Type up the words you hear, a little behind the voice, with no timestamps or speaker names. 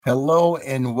Hello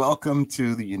and welcome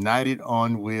to the United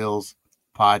on Wheels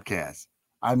podcast.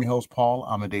 I'm your host, Paul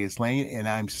Amadeus Lane, and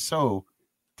I'm so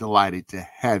delighted to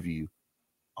have you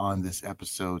on this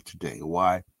episode today.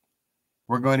 Why?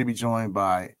 We're going to be joined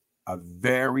by a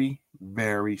very,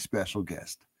 very special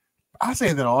guest. I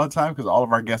say that all the time because all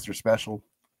of our guests are special,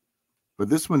 but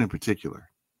this one in particular,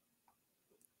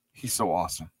 he's so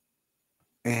awesome.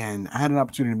 And I had an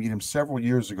opportunity to meet him several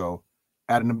years ago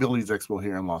at an Abilities Expo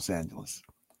here in Los Angeles.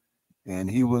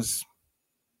 And he was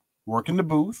working the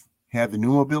booth, had the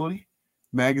New Mobility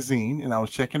magazine, and I was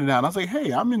checking it out. I was like,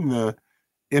 hey, I'm in the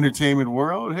entertainment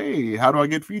world. Hey, how do I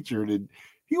get featured? And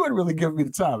he wouldn't really give me the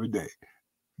time of day.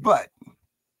 But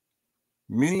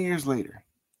many years later,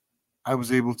 I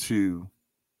was able to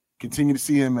continue to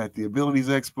see him at the Abilities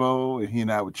Expo, and he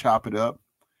and I would chop it up,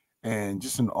 and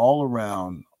just an all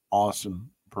around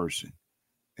awesome person.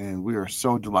 And we are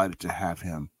so delighted to have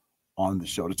him on the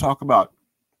show to talk about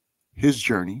his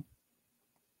journey,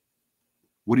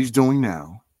 what he's doing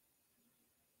now,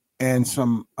 and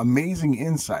some amazing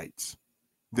insights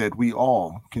that we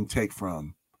all can take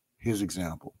from his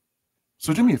example.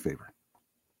 So do me a favor.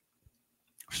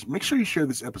 Make sure you share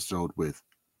this episode with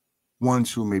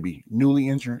ones who may be newly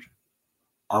injured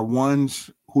or ones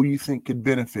who you think could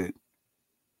benefit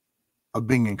of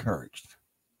being encouraged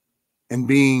and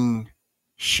being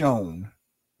shown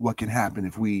what can happen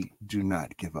if we do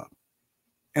not give up.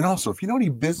 And also, if you know any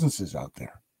businesses out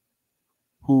there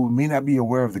who may not be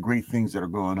aware of the great things that are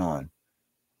going on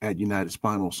at United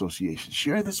Spinal Association,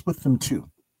 share this with them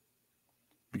too,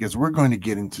 because we're going to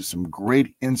get into some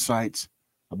great insights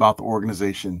about the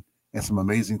organization and some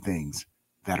amazing things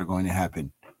that are going to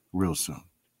happen real soon.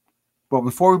 But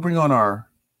before we bring on our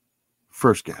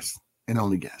first guest and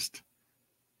only guest,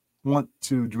 I want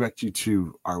to direct you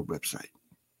to our website,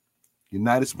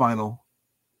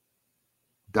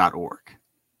 unitedspinal.org.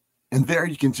 And there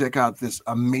you can check out this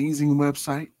amazing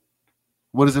website.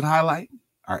 What does it highlight?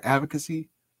 Our advocacy,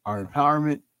 our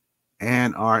empowerment,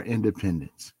 and our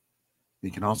independence.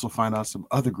 You can also find out some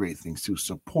other great things to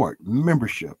support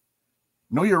membership,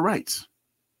 know your rights,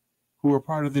 who are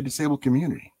part of the disabled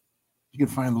community. You can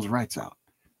find those rights out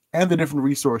and the different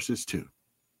resources too.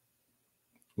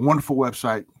 Wonderful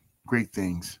website, great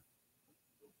things.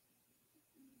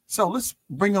 So let's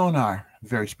bring on our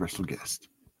very special guest.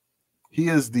 He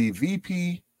is the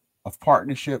VP of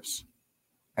Partnerships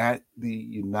at the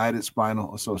United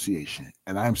Spinal Association,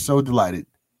 and I'm so delighted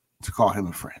to call him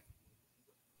a friend.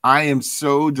 I am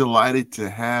so delighted to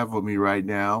have with me right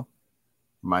now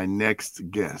my next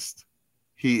guest.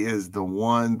 He is the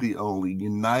one, the only,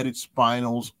 United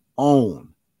Spinal's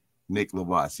own Nick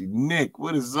Lavasi. Nick,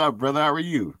 what is up, brother? How are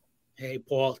you? Hey,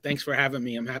 Paul, thanks for having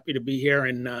me. I'm happy to be here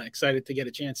and excited to get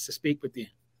a chance to speak with you.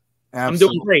 Absolutely. I'm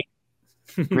doing great.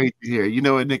 Great to hear. You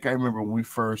know what, Nick, I remember when we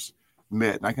first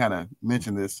met, and I kind of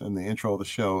mentioned this in the intro of the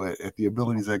show at the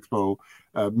Abilities Expo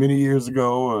many years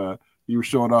ago. You were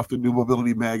showing off the New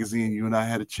Mobility magazine. You and I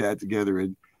had a chat together,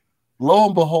 and lo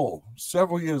and behold,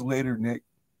 several years later, Nick,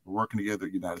 we're working together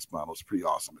at United Spinal. It's pretty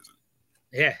awesome, isn't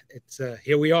it? Yeah, it's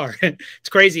here we are. It's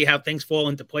crazy how things fall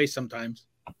into place sometimes.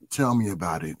 Tell me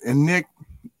about it. And Nick,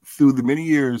 through the many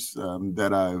years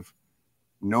that I've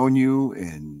known you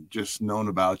and just known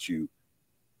about you,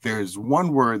 there's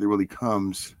one word that really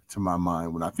comes to my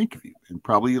mind when I think of you, and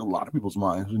probably a lot of people's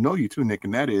minds who know you too, Nick,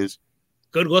 and that is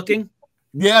good looking.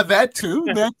 Yeah, that too.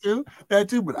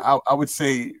 But I would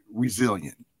say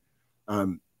resilient.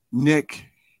 Nick,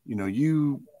 you know,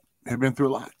 you have been through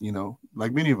a lot, you know,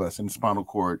 like many of us in the spinal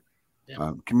cord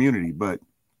community. But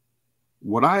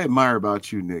what I admire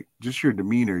about you, Nick, just your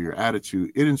demeanor, your attitude,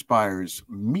 it inspires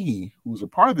me, who's a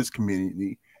part of this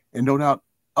community, and no doubt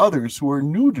others who are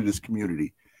new to this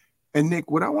community. And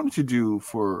Nick, what I wanted to do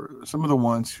for some of the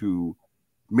ones who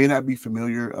may not be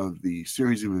familiar of the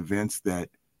series of events that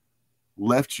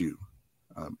left you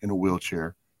in a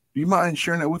wheelchair, do you mind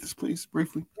sharing that with us, please,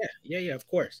 briefly? Yeah, of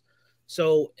course.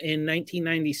 So in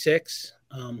 1996,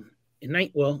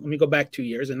 let me go back 2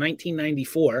 years. In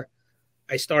 1994,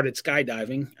 I started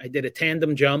skydiving. I did a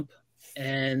tandem jump,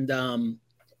 and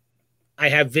I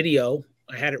have video.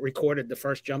 I had it recorded, the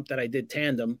first jump that I did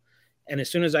tandem. And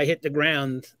as soon as I hit the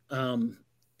ground,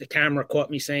 the camera caught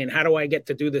me saying, how do I get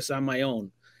to do this on my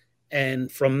own? And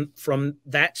from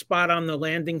that spot on the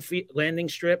landing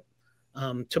strip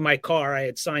to my car, I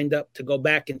had signed up to go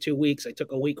back in 2 weeks. I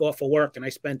took a week off of work, and I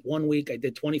spent 1 week. I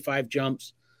did 25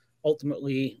 jumps,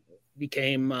 ultimately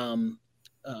became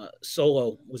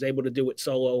solo, was able to do it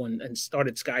solo and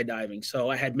started skydiving. So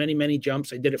I had many, many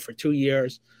jumps. I did it for 2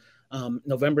 years.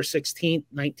 November 16th,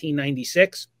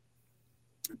 1996.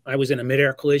 I was in a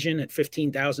midair collision at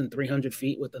 15,300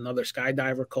 feet with another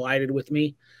skydiver, collided with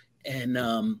me,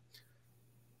 and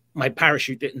my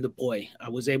parachute didn't deploy. I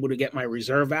was able to get my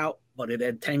reserve out, but it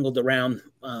had tangled around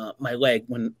my leg.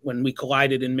 When we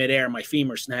collided in midair, my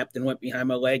femur snapped and went behind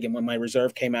my leg, and when my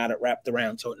reserve came out, it wrapped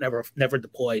around, so it never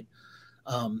deployed.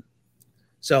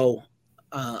 So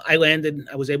I landed.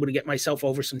 I was able to get myself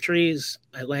over some trees.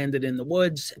 I landed in the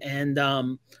woods, and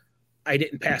I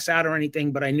didn't pass out or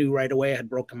anything, but I knew right away I had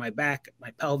broken my back, my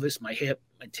pelvis, my hip,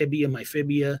 my tibia, my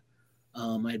fibia.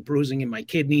 I had bruising in my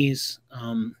kidneys,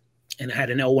 and I had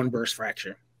an L1 burst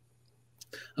fracture.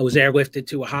 I was airlifted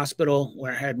to a hospital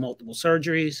where I had multiple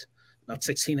surgeries, about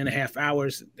 16 and a half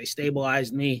hours. They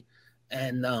stabilized me,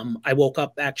 and I woke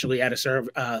up actually at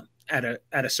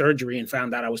a surgery and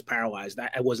found out I was paralyzed.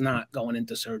 I was not going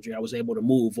into surgery. I was able to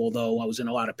move, although I was in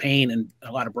a lot of pain and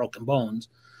a lot of broken bones.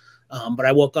 But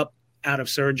I woke up out of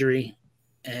surgery,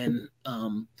 and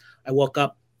I woke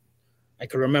up. I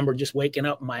could remember just waking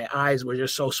up. My eyes were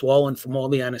just so swollen from all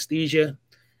the anesthesia.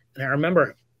 And I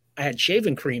remember I had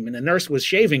shaving cream, and the nurse was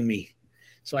shaving me.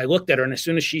 So I looked at her, and as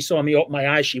soon as she saw me open my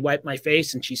eyes, she wiped my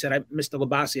face, and she said, "Mr.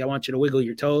 Labasi, I want you to wiggle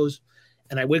your toes."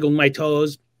 And I wiggled my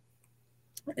toes.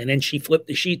 And then she flipped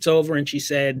the sheets over, and she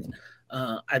said,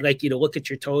 "I'd like you to look at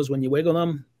your toes when you wiggle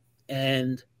them."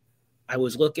 And I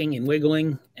was looking and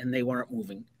wiggling, and they weren't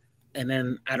moving. And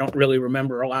then I don't really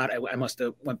remember a lot. I must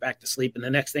have went back to sleep. And the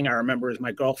next thing I remember is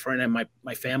my girlfriend and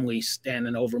my family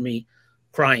standing over me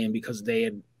crying because they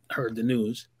had heard the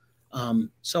news.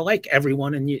 So like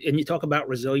everyone, and you talk about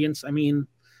resilience, I mean,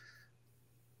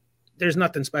 there's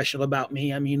nothing special about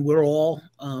me. I mean, we're all,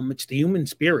 it's the human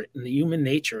spirit and the human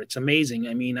nature. It's amazing.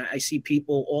 I mean, I see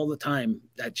people all the time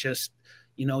that just,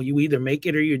 you either make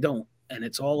it or you don't. And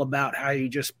it's all about how you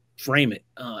just frame it.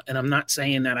 And I'm not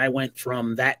saying that I went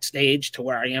from that stage to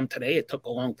where I am today. It took a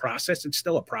long process. It's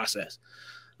still a process.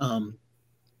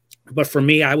 But for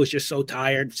me, I was just so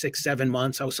tired, 6-7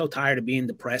 months. I was so tired of being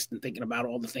depressed and thinking about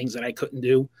all the things that I couldn't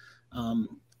do.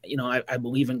 I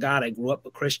believe in God. I grew up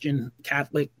a Christian,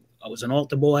 Catholic. I was an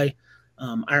altar boy.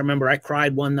 I remember I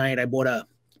cried one night.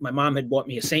 My mom had bought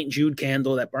me a St. Jude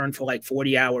candle that burned for like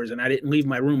 40 hours, and I didn't leave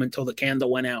my room until the candle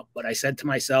went out. But I said to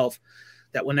myself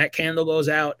that when that candle goes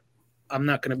out, I'm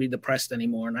not going to be depressed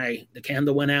anymore. And the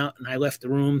candle went out, and I left the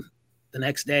room the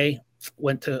next day,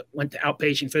 went to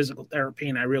outpatient physical therapy,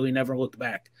 and I really never looked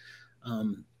back.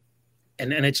 And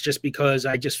it's just because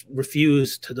I just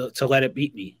refused to let it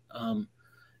beat me.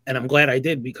 And I'm glad I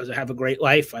did, because I have a great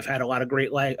life. I've had a lot of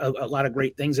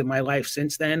great things in my life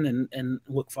since then, and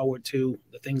look forward to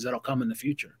the things that'll come in the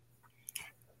future.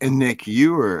 And Nick,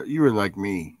 you were like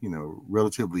me,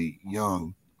 relatively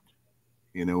young.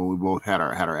 We both had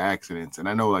our accidents, and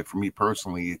I know, like, for me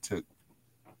personally, it took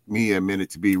me a minute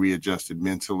to be readjusted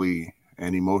mentally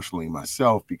and emotionally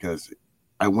myself, because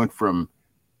I went from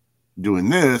doing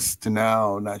this to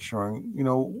now not sure,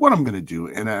 what I'm going to do.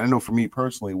 And I know for me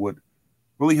personally, what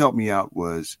really helped me out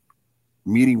was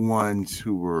meeting ones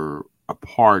who were a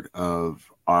part of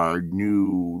our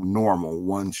new normal,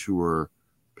 ones who were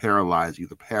paralyzed,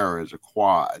 either paras or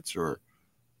quads or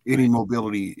any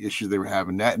mobility issues they were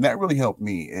having. That really helped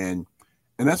me. And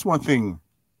that's one thing,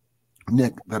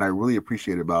 Nick, that I really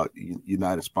appreciate about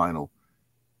United Spinal,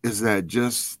 is that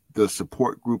just the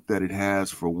support group that it has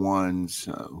for ones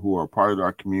who are part of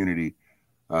our community,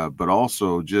 but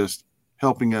also just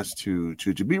helping us to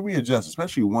be readjusted,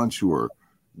 especially ones who are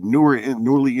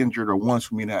newly injured, or ones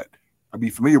who may not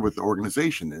be familiar with the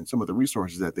organization and some of the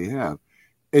resources that they have.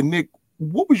 And Nick,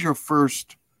 what was your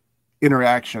first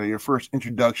interaction or your first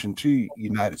introduction to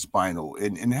United Spinal,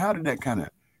 and how did that kind of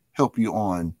help you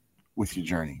on with your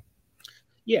journey?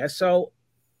 Yeah, so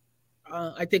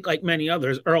I think, like many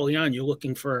others, early on, you're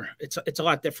looking for, it's a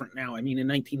lot different now. I mean, in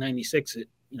 1996,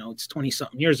 it's 20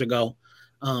 something years ago.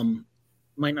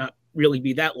 Might not really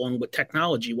be that long, but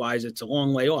technology wise, it's a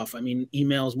long way off. I mean,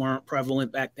 emails weren't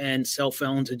prevalent back then. Cell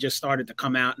phones had just started to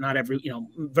come out. Not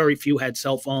very few had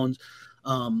cell phones.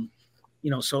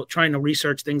 So trying to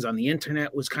research things on the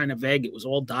internet was kind of vague. It was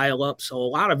all dial up. So a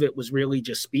lot of it was really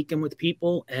just speaking with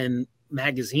people and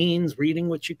magazines, reading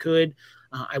what you could.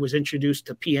 I was introduced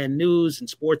to PN News and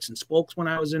Sports and Spokes when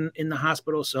I was in the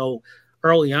hospital. So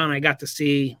early on, I got to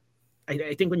see,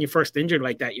 I think when you're first injured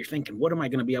like that, you're thinking, what am I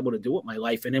going to be able to do with my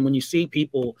life? And then when you see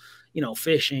people,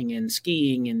 fishing and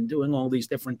skiing and doing all these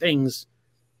different things,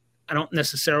 I don't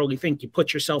necessarily think you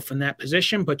put yourself in that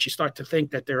position, but you start to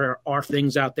think that there are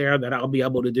things out there that I'll be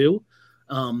able to do.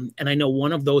 And I know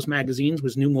one of those magazines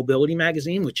was New Mobility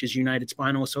Magazine, which is United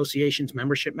Spinal Association's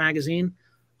membership magazine.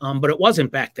 But it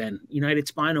wasn't back then. United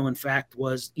Spinal, in fact,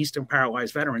 was Eastern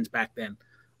Paralyzed Veterans back then.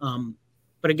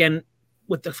 But again,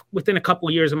 within a couple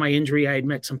of years of my injury, I had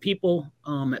met some people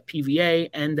at PVA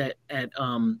and at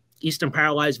Eastern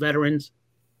Paralyzed Veterans,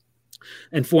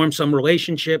 and formed some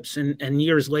relationships. And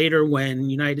years later, when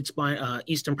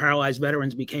Eastern Paralyzed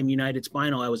Veterans became United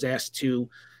Spinal, I was asked to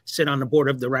sit on the board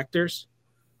of directors.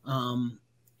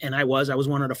 And I was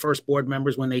one of the first board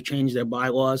members when they changed their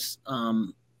bylaws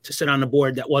to sit on the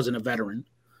board that wasn't a veteran.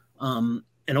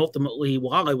 And ultimately,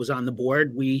 while I was on the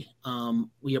board, we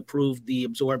approved the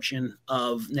absorption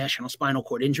of National Spinal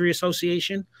Cord Injury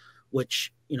Association,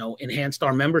 which, enhanced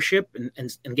our membership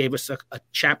and gave us a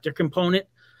chapter component.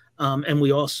 And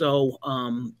we also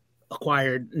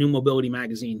acquired New Mobility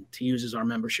Magazine to use as our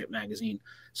membership magazine.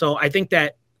 So I think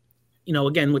that,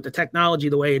 again, with the technology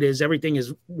the way it is, everything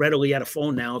is readily at a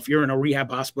phone now. If you're in a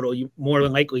rehab hospital, you're more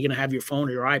than likely going to have your phone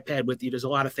or your iPad with you. There's a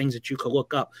lot of things that you could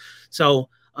look up. So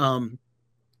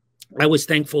I was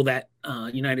thankful that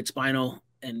United Spinal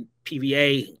and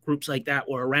PVA groups like that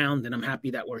were around, and I'm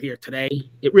happy that we're here today.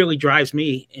 It really drives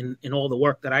me in all the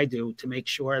work that I do to make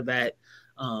sure that,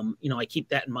 I keep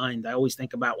that in mind. I always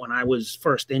think about when I was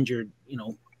first injured,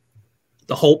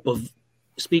 the hope of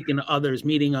speaking to others,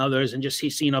 meeting others, and just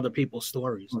seeing other people's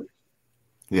stories.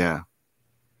 Yeah.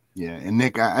 Yeah. And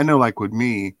Nick, I know, like with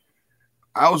me,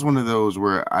 I was one of those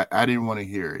where I didn't want to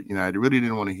hear it. I really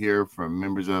didn't want to hear from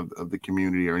members of the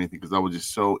community or anything, because I was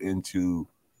just so into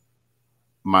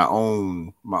my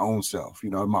own self,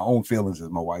 my own feelings, as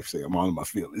my wife say. I'm all in my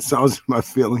feelings. So I was in my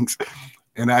feelings,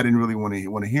 and I didn't really want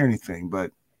to hear anything.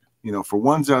 But, for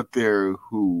ones out there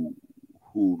who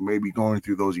may be going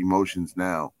through those emotions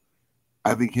now,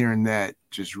 I think hearing that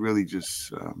just really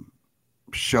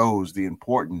shows the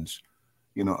importance,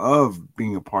 of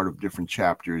being a part of different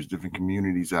chapters, different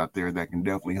communities out there that can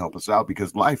definitely help us out,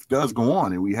 because life does go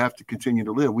on and we have to continue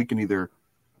to live. We can either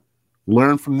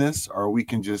learn from this, or we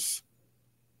can just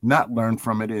not learn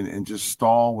from it and just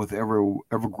stall with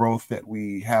ever growth that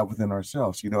we have within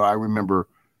ourselves. I remember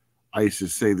I used to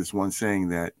say this one saying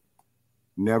that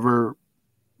never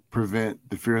prevent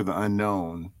the fear of the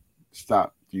unknown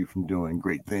stop you from doing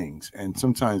great things. And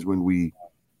sometimes when we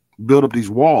build up these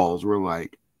walls, we're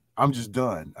like, I'm just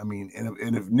done. I mean,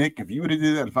 and if Nick, if you would have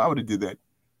did that, if I would have did that,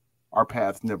 our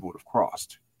paths never would have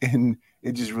crossed. And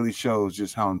it just really shows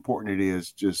just how important it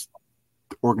is, just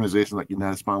organizations like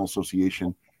United Spinal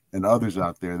Association and others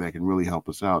out there that can really help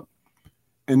us out.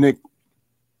 And Nick,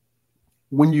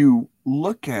 when you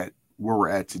look at where we're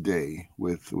at today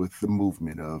with the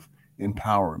movement of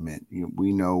empowerment,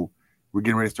 we know we're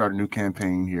getting ready to start a new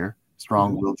campaign here,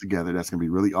 Strong Will Together. That's going to be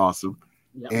really awesome.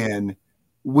 Yep. And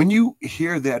when you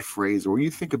hear that phrase, or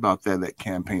you think about that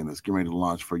campaign that's getting ready to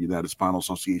launch for United Spinal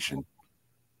Association,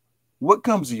 what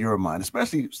comes to your mind,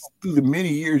 especially through the many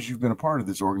years you've been a part of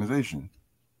this organization?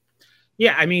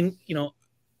 Yeah, I mean,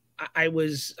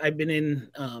 I've been in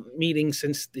meetings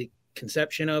since the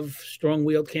conception of Strong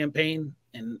Wheeled campaign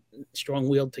and Strong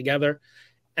Wheeled Together.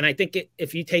 And I think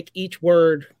if you take each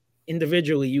word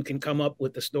individually, you can come up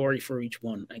with the story for each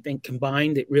one. I think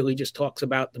combined, it really just talks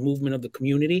about the movement of the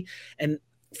community. And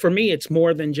for me, it's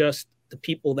more than just the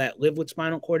people that live with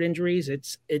spinal cord injuries.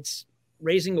 It's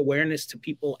raising awareness to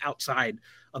people outside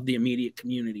of the immediate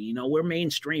community. We're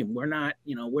mainstream. We're not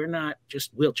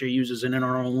just wheelchair users and in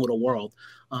our own little world.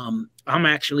 I'm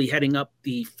actually heading up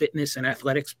the fitness and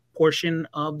athletics portion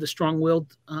of the Strong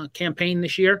Willed campaign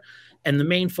this year. And the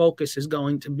main focus is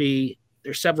going to be,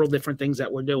 there's several different things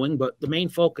that we're doing, but the main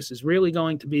focus is really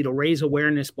going to be to raise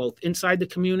awareness both inside the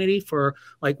community for,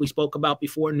 like we spoke about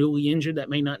before, newly injured that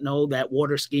may not know that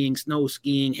water skiing, snow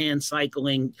skiing, hand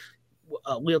cycling,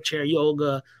 wheelchair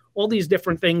yoga, all these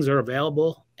different things are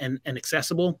available and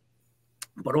accessible,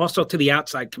 but also to the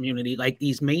outside community, like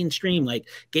these mainstream, like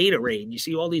Gatorade. You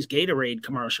see all these Gatorade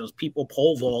commercials, people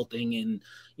pole vaulting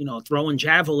and, throwing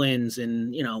javelins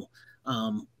and,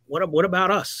 what about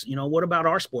us? What about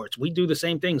our sports? We do the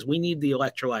same things. We need the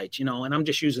electrolytes, and I'm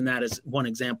just using that as one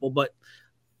example, but,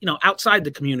 outside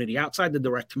the community, outside the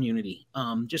direct community,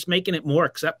 just making it more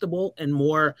acceptable and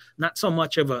more, not so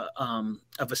much of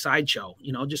a sideshow,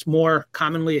 just more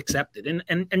commonly accepted.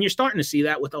 And you're starting to see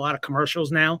that with a lot of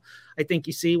commercials now. I think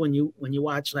you see when you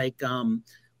watch like,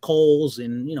 Kohl's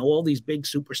and, all these big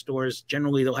superstores,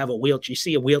 generally they'll have a wheelchair. You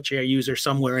see a wheelchair user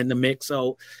somewhere in the mix.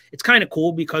 So it's kind of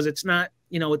cool because it's not,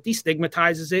 it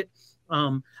destigmatizes it.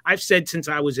 I've said since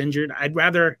I was injured,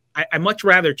 I much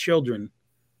rather children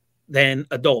than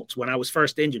adults when I was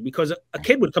first injured, because a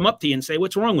kid would come up to you and say,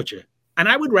 "What's wrong with you?" And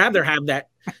I would rather have that,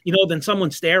 than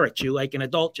someone stare at you, like an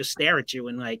adult just stare at you.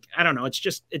 And like, I don't know, it's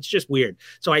just weird.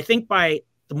 So I think by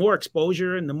the more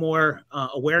exposure and the more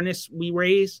awareness we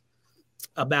raise,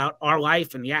 about our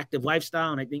life and the active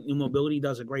lifestyle. And I think New Mobility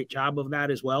does a great job of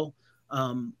that as well.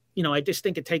 I just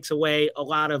think it takes away a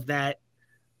lot of that.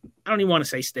 I don't even want to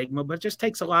say stigma, but it just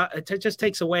takes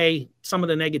away some of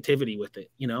the negativity with it,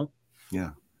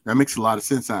 Yeah, that makes a lot of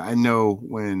sense. I know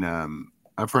when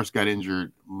I first got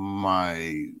injured,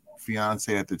 my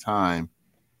fiance at the time,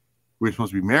 we were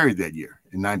supposed to be married that year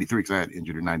in 93, because I had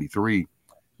injured in 93,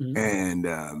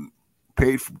 and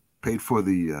paid for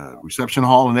the reception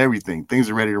hall and everything. Things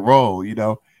are ready to roll,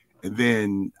 And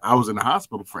then I was in the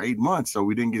hospital for 8 months, so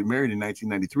we didn't get married in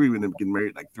 1993. We ended up getting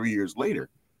married like 3 years later.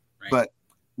 Right. But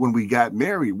when we got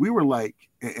married, we were like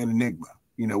an enigma.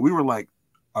 We were like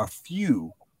a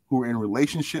few who were in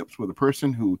relationships with a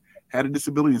person who had a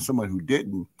disability and someone who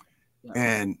didn't. Yeah.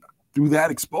 And through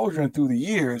that exposure and through the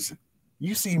years,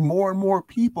 you see more and more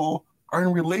people are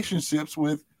in relationships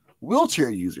with wheelchair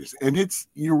users. And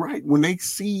you're right. When they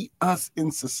see us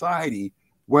in society,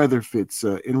 whether if it's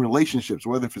in relationships,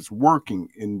 whether if it's working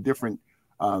in different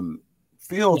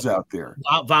fields out there,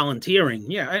 volunteering,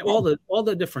 all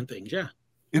the different things,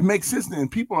 it makes sense. And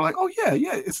people are like, oh yeah,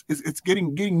 it's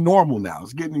getting normal now.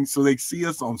 It's getting, so they see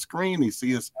us on screen, they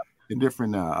see us in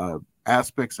different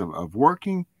aspects of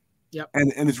working,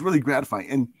 and it's really gratifying.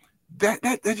 And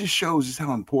that just shows just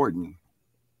how important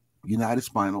United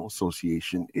Spinal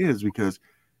Association is, because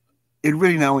it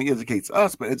really not only educates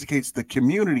us, but educates the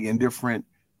community and different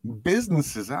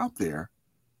businesses out there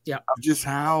of just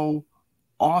how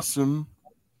awesome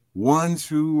ones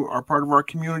who are part of our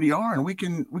community are, and we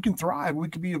can thrive. We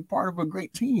can be a part of a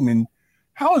great team. And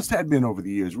how has that been over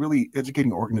the years, really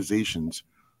educating organizations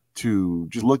to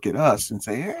just look at us and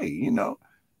say, hey,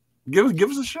 give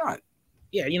us a shot?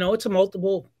 Yeah, it's a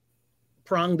multiple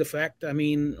pronged effect, or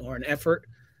an effort.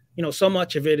 So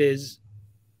much of it is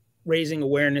raising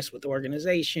awareness with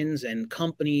organizations and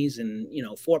companies and,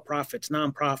 for-profits,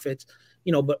 nonprofits,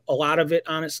 but a lot of it,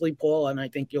 honestly, Paul, and I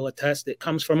think you'll attest, it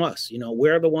comes from us.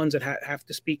 We're the ones that have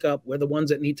to speak up. We're the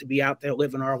ones that need to be out there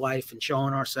living our life and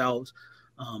showing ourselves.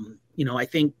 I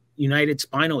think United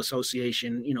Spinal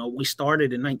Association, we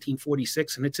started in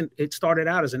 1946, and it started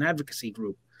out as an advocacy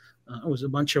group. It was a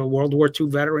bunch of World War II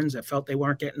veterans that felt they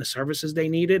weren't getting the services they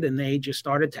needed, and they just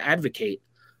started to advocate.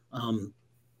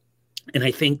 And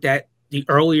I think that the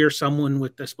earlier someone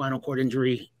with the spinal cord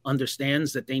injury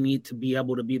understands that they need to be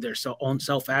able to be their own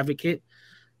self-advocate,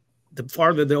 the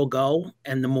farther they'll go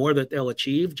and the more that they'll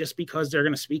achieve, just because they're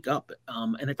going to speak up.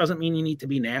 And it doesn't mean you need to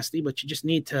be nasty, but you just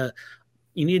need to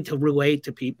relate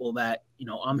to people that,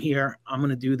 I'm here, I'm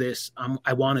going to do this.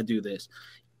 I want to do this.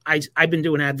 I've been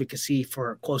doing advocacy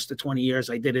for close to 20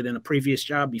 years. I did it in a previous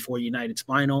job before United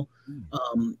Spinal.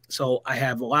 So I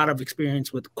have a lot of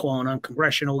experience with calling on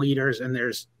congressional leaders, and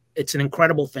it's an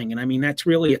incredible thing. And that's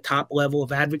really a top level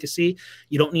of advocacy.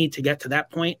 You don't need to get to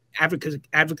that point.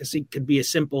 Advocacy could be as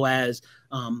simple as,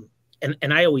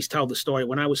 and I always tell the story,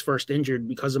 when I was first injured,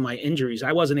 because of my injuries,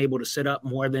 I wasn't able to sit up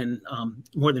more than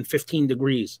 15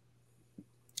 degrees.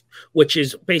 Which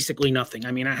is basically nothing.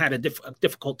 I had a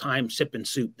difficult time sipping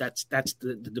soup. That's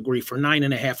the degree for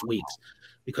 9.5 weeks,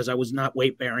 because I was not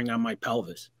weight bearing on my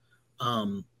pelvis.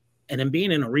 And then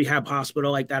being in a rehab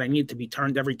hospital like that, I needed to be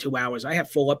turned every 2 hours. I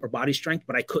have full upper body strength,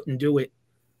 but I couldn't do it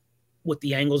with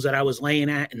the angles that I was laying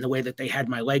at and the way that they had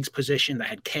my legs positioned. I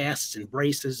had casts and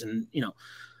braces, and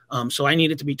so I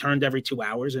needed to be turned every 2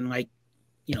 hours. And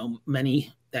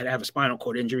many that have a spinal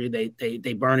cord injury,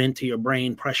 they burn into your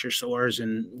brain, pressure sores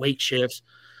and weight shifts.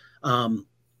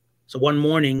 So one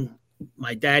morning,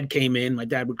 my dad came in. My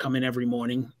dad would come in every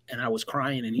morning, and I was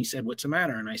crying, and he said, "What's the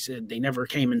matter?" And I said, "They never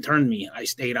came and turned me. I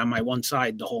stayed on my one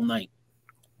side the whole night."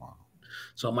 Wow.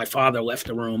 So my father left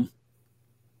the room,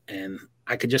 and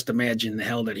I could just imagine the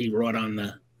hell that he wrought on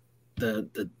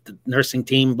the nursing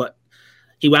team. But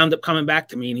he wound up coming back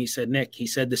to me, and he said, "Nick," he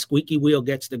said, "the squeaky wheel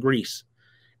gets the grease."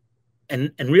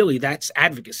 And really, that's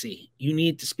advocacy. You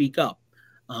need to speak up.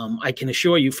 I can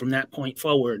assure you, from that point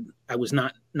forward, I was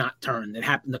not turned. It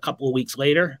happened a couple of weeks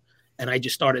later, and I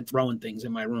just started throwing things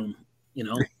in my room.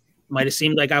 Might have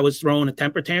seemed like I was throwing a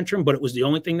temper tantrum, but it was the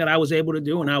only thing that I was able to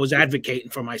do, and I was advocating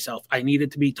for myself. I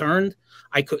needed to be turned.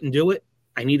 I couldn't do it.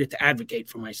 I needed to advocate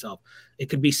for myself. It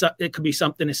could be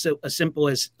something as simple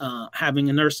as having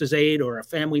a nurse's aide or a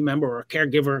family member or a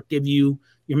caregiver give you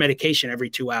your medication every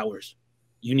 2 hours.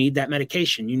 You need that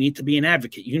medication. You need to be an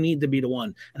advocate. You need to be the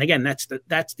one. And again, that's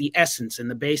the essence and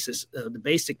the basis, the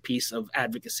basic piece of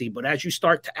advocacy. But as you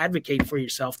start to advocate for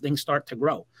yourself, things start to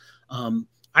grow.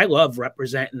 I love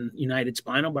representing United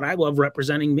Spinal, but I love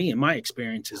representing me and my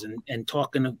experiences and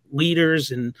talking to leaders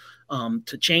and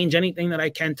to change anything that I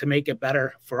can to make it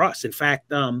better for us. In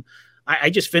fact, I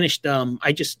just finished.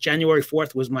 January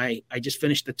 4th was I just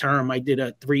finished the term. I did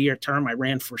a 3-year term. I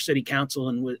ran for city council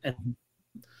and was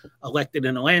elected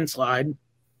in a landslide.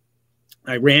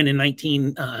 I ran in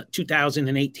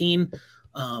 2018.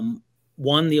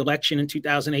 Won the election in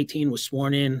 2018, was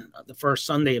sworn in the first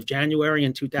Sunday of January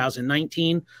in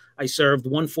 2019. I served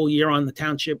 1 full year on the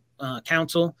township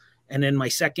council. And then my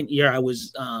second year, I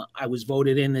was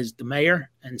voted in as the mayor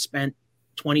and spent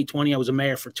 2020. I was a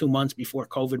mayor for 2 months before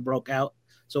COVID broke out.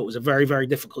 So it was a very, very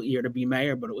difficult year to be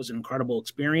mayor, but it was an incredible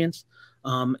experience.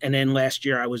 And then last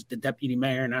year I was the deputy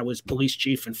mayor and I was police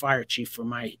chief and fire chief for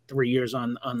my 3 years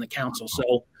on the council.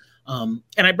 So, and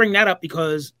I bring that up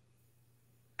because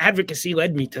advocacy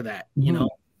led me to that. You know,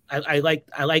 I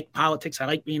like politics. I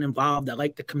like being involved. I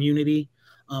like the community.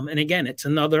 And again, it's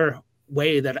another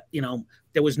way that, you know,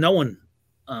 there was no one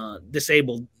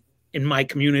disabled in my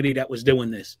community that was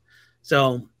doing this.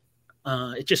 So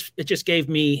it just gave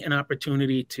me an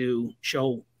opportunity to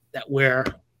show that we're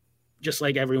just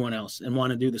like everyone else and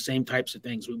want to do the same types of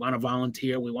things. We want to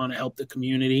volunteer. We want to help the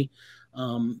community,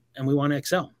 and we want to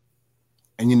excel.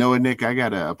 And you know what, Nick, I got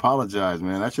to apologize,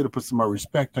 man. I should have put some more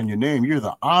respect on your name. You're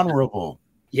the Honorable.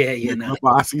 Yeah. No.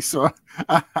 Bossy, so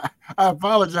I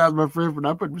apologize, my friend, for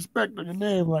not putting respect on your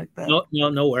name like that.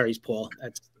 No worries, Paul.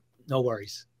 That's no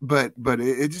worries. But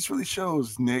it just really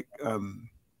shows, Nick,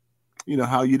 you know,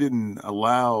 how you didn't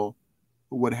allow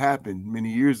what happened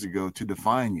many years ago to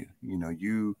define you. You know,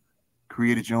 you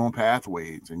created your own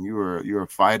pathways, and you're a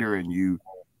fighter, and you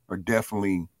are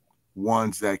definitely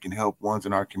ones that can help ones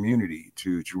in our community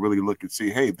to really look and see,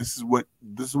 hey, this is what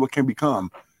can become,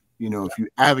 you know, if you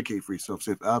advocate for yourself,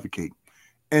 self-advocate.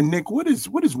 And Nick, what is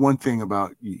one thing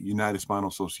about United Spinal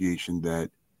Association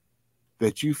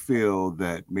that you feel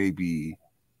that maybe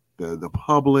the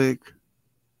public,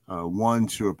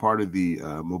 ones who are part of the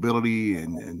mobility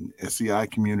and SCI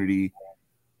community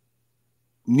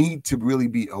need to really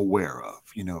be aware of?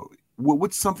 You know,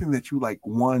 what's something that you like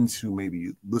ones who may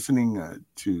be listening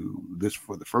to this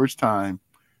for the first time,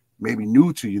 maybe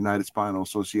new to United Spinal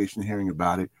Association, hearing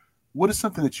about it? What is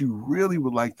something that you really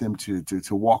would like them to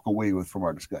walk away with from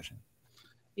our discussion?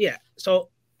 Yeah. So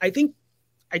I think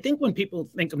when people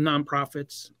think of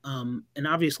nonprofits, and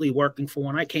obviously working for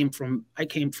one, I came from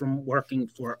working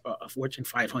for a Fortune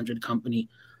 500 company.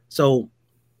 So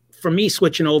for me,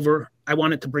 switching over, I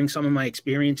wanted to bring some of my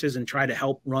experiences and try to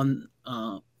help run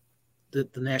the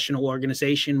national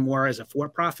organization more as a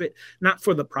for-profit, not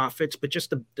for the profits, but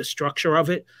just the structure of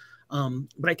it.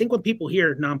 But I think when people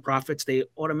hear nonprofits, they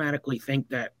automatically think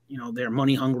that, you know, they're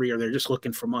money hungry or they're just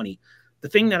looking for money. The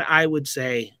thing that I would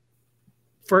say,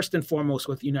 first and foremost,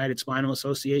 with United Spinal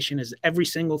Association is every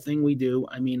single thing we do.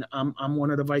 I mean, I'm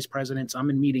one of the vice presidents. I'm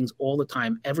in meetings all the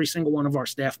time. Every single one of our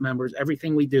staff members,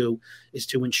 everything we do is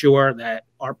to ensure that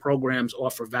our programs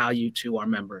offer value to our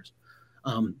members.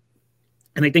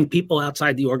 And I think people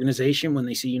outside the organization, when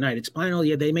they see United Spinal,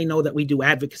 yeah, they may know that we do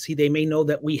advocacy. They may know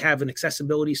that we have an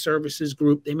accessibility services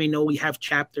group. They may know we have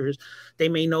chapters. They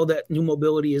may know that New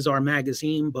Mobility is our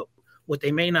magazine. But what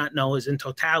they may not know is, in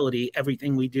totality,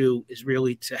 everything we do is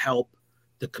really to help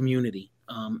the community,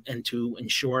 and to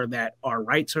ensure that our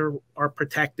rights are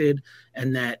protected,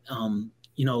 and that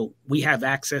you know, we have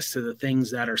access to the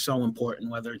things that are so important,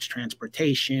 whether it's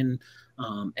transportation,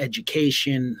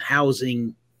 education,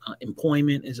 housing.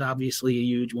 Employment is obviously a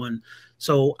huge one.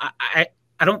 So I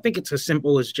don't think it's as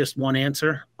simple as just one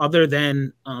answer, other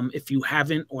than if you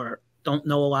haven't or don't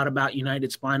know a lot about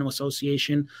United Spinal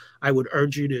Association, I would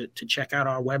urge you to check out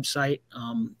our website,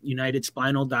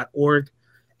 unitedspinal.org,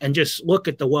 and just look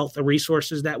at the wealth of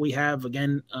resources that we have.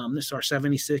 Again, this is our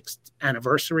 76th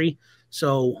anniversary.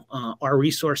 So our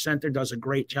resource center does a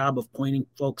great job of pointing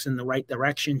folks in the right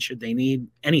direction should they need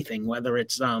anything, whether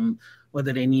it's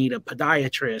whether they need a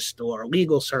podiatrist or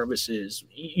legal services,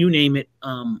 you name it.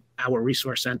 Our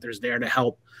resource center is there to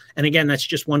help. And again, that's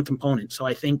just one component. So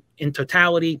I think in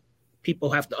totality, people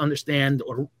have to understand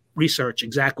or research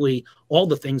exactly all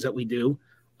the things that we do.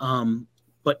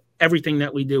 But everything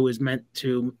that we do is meant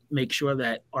to make sure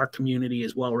that our community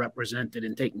is well represented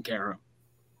and taken care of.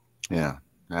 Yeah,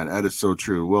 that is so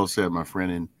true. Well said, my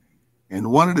friend.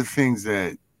 And one of the things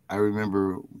that I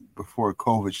remember before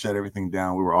COVID shut everything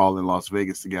down, we were all in Las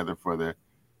Vegas together for the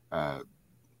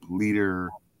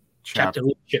chapter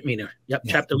leadership meeting. Yep,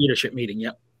 yeah. Chapter leadership meeting.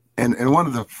 Yep. And one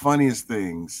of the funniest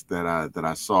things that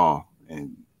I saw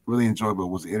and really enjoyable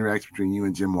was the interaction between you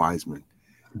and Jim Wiseman.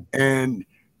 And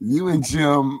you and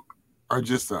Jim are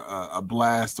just a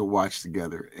blast to watch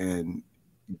together. And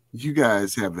you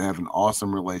guys have an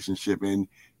awesome relationship. And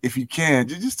if you can,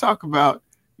 just talk about,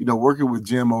 working with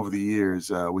Jim over the years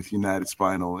with United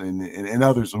Spinal and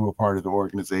others who are part of the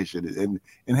organization,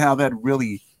 and how that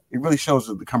really shows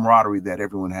the camaraderie that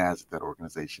everyone has at that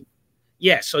organization.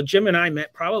 Yeah. So Jim and I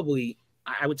met probably,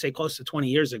 I would say, close to 20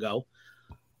 years ago.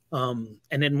 And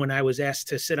then when I was asked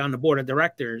to sit on the board of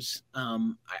directors,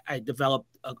 I developed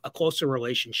a closer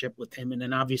relationship with him. And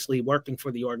then obviously working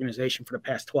for the organization for the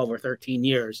past 12 or 13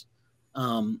 years,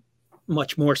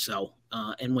 much more so.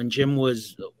 And when Jim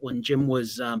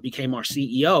became our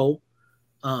CEO,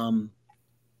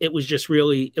 it was just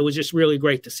really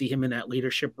great to see him in that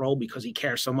leadership role because he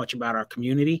cares so much about our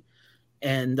community.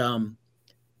 And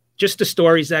just the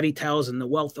stories that he tells and the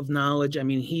wealth of knowledge. I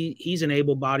mean, he's an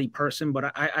able-bodied person,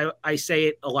 but I say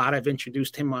it a lot. I've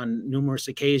introduced him on numerous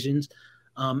occasions.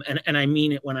 And I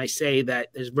mean it when I say that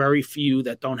there's very few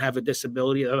that don't have a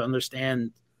disability that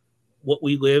understand what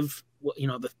we live,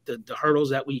 the hurdles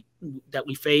that we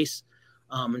face,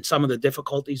 and some of the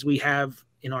difficulties we have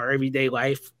in our everyday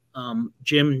life.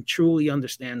 Jim truly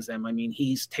understands them. I mean,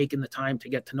 he's taken the time to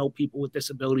get to know people with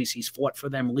disabilities. He's fought for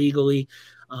them legally.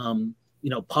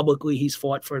 Publicly he's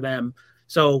fought for them.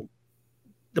 So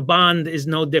the bond is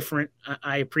no different.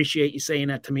 I appreciate you saying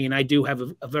that to me. And I do have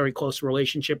a very close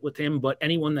relationship with him, but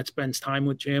anyone that spends time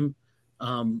with Jim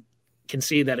can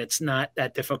see that it's not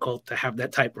that difficult to have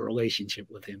that type of relationship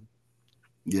with him.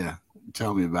 Yeah.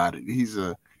 Tell me about it. He's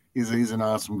an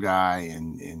awesome guy.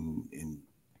 And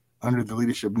under the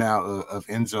leadership now of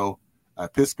Enzo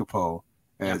Piscopo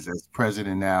as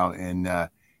president now. And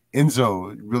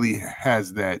Enzo really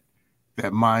has that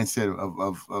mindset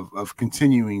of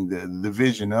continuing the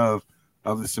vision of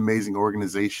this amazing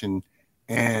organization.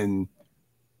 And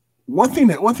one thing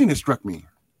that struck me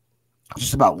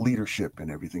just about leadership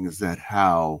and everything is that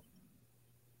how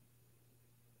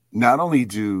not only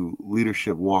do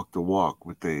leadership walk the walk,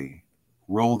 but they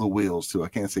roll the wheels too. I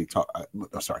can't say talk.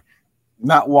 Sorry,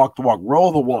 not walk the walk,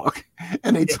 roll the walk,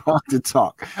 and they talk the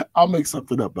talk. I'll make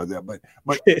something up about that, but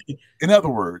in other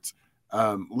words,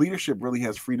 leadership really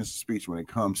has freedom of speech when it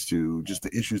comes to just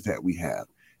the issues that we have.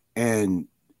 And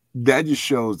that just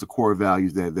shows the core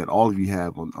values that all of you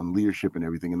have on leadership and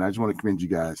everything. And I just want to commend you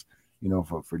guys,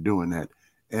 for doing that.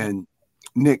 And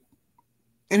Nick,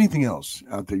 anything else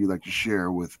out there you'd like to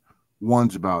share with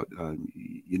ones about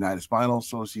United Spinal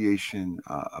Association,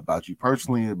 about you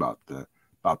personally, about the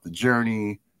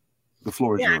journey? The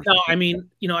floor is yours. No, I mean,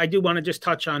 I do want to just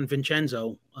touch on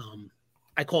Vincenzo.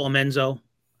 I call him Enzo.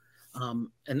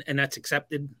 And that's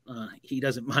accepted. He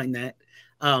doesn't mind that.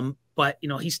 But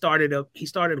he started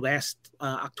last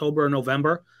October or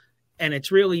November, and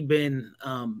it's really been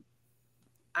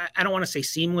I don't want to say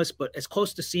seamless, but as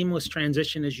close to seamless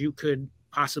transition as you could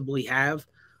possibly have,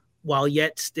 while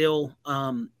yet still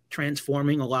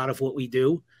transforming a lot of what we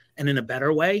do and in a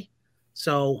better way.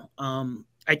 So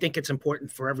I think it's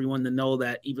important for everyone to know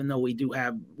that even though we do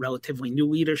have relatively new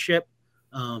leadership,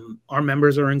 our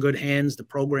members are in good hands. The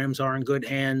programs are in good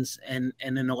hands. And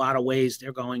in a lot of ways,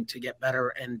 they're going to get better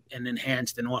and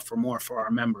enhanced and offer more for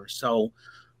our members. So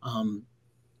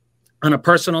on a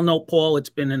personal note, Paul, it's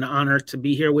been an honor to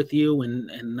be here with you and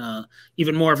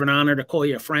even more of an honor to call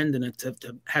you a friend and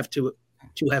to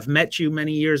have met you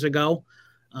many years ago.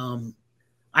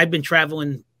 I've been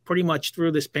traveling pretty much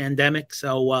through this pandemic.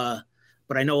 So,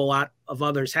 but I know a lot of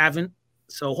others haven't.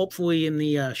 So hopefully in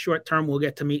the short term, we'll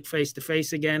get to meet face to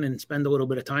face again and spend a little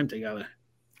bit of time together.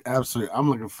 Absolutely. I'm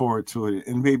looking forward to it.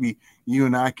 And maybe you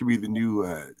and I could be the new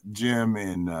Jim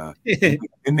and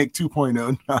Nick 2.0.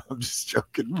 No, I'm just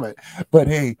joking. But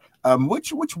hey,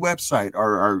 which website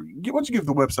why don't you give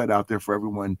the website out there for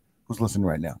everyone who's listening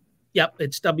right now? Yep.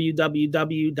 It's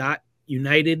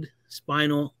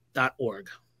www.unitedspinal.org.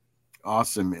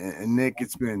 Awesome. And Nick,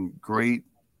 it's been great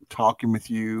talking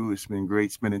with you. It's been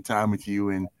great spending time with you,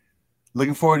 and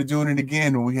looking forward to doing it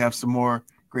again when we have some more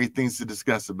great things to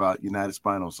discuss about United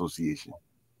Spinal Association.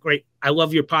 Great. I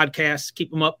love your podcast.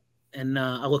 Keep them up, and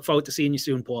I look forward to seeing you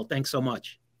soon, Paul. Thanks so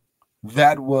much.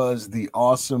 That was the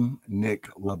awesome Nick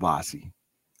Labasi,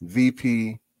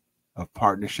 VP of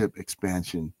Partnership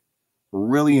Expansion.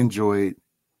 Really enjoyed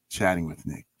chatting with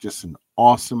Nick. Just an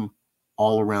awesome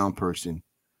all-around person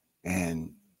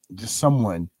and just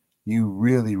someone you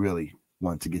really, really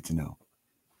want to get to know.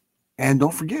 And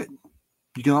don't forget,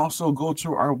 you can also go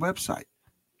to our website,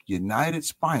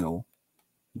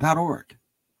 unitedspinal.org.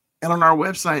 And on our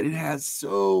website, it has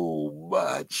so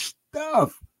much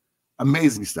stuff,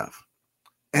 amazing stuff.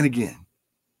 And again,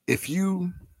 if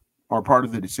you are part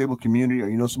of the disabled community or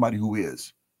you know somebody who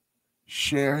is,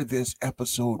 share this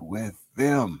episode with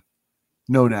them.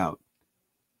 No doubt,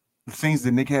 the things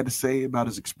that Nick had to say about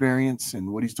his experience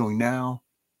and what he's doing now,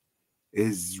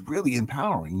 is really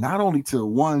empowering, not only to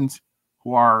ones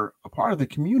who are a part of the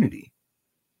community,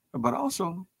 but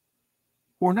also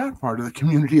who are not part of the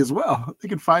community as well. They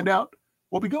can find out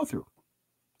what we go through.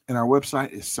 And our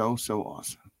website is so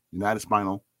awesome.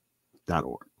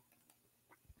 UnitedSpinal.org.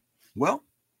 Well,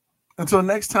 until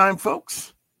next time,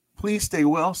 folks, please stay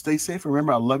well, stay safe.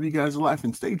 Remember, I love you guys to life,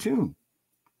 and stay tuned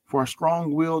for our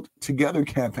Strong Willed Together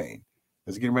campaign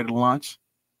that's getting ready to launch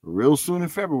real soon in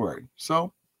February.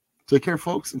 So take care,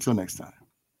 folks. Until next time.